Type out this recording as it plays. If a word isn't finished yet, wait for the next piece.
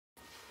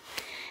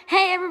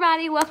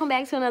everybody, welcome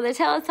back to another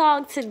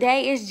Teletalk.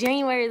 Today is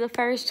January the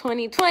 1st,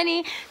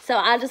 2020. So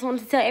I just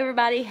wanted to tell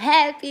everybody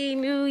Happy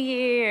New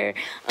Year.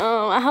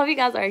 I hope you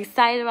guys are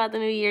excited about the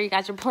new year. You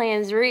got your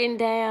plans written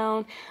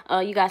down.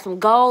 You got some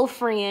goal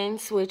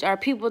friends, which are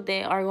people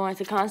that are going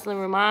to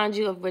constantly remind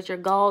you of what your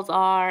goals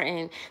are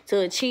and to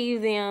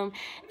achieve them.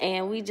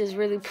 And we just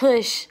really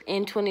push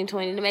in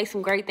 2020 to make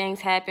some great things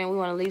happen. We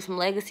want to leave some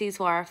legacies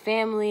for our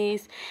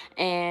families,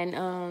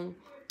 and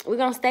we're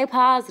going to stay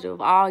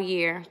positive all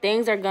year.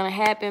 Things are going to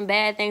happen.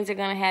 Bad things are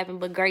going to happen,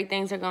 but great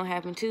things are going to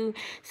happen too.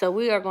 So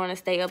we are going to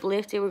stay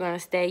uplifted. We're going to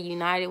stay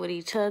united with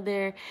each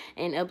other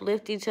and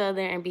uplift each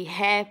other and be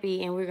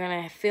happy. And we're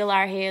going to fill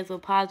our heads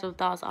with positive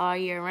thoughts all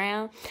year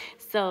round.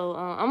 So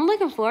I'm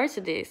looking forward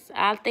to this.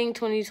 I think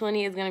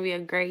 2020 is going to be a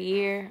great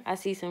year. I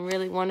see some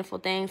really wonderful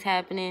things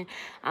happening.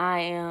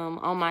 I am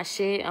on my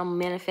shit. I'm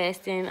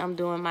manifesting. I'm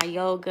doing my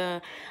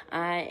yoga.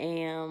 I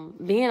am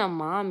being a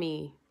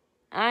mommy.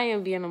 I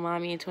am being a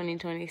mommy in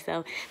 2020.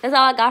 So that's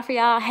all I got for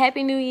y'all.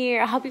 Happy New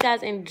Year. I hope you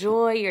guys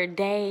enjoy your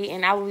day,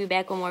 and I will be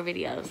back with more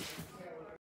videos.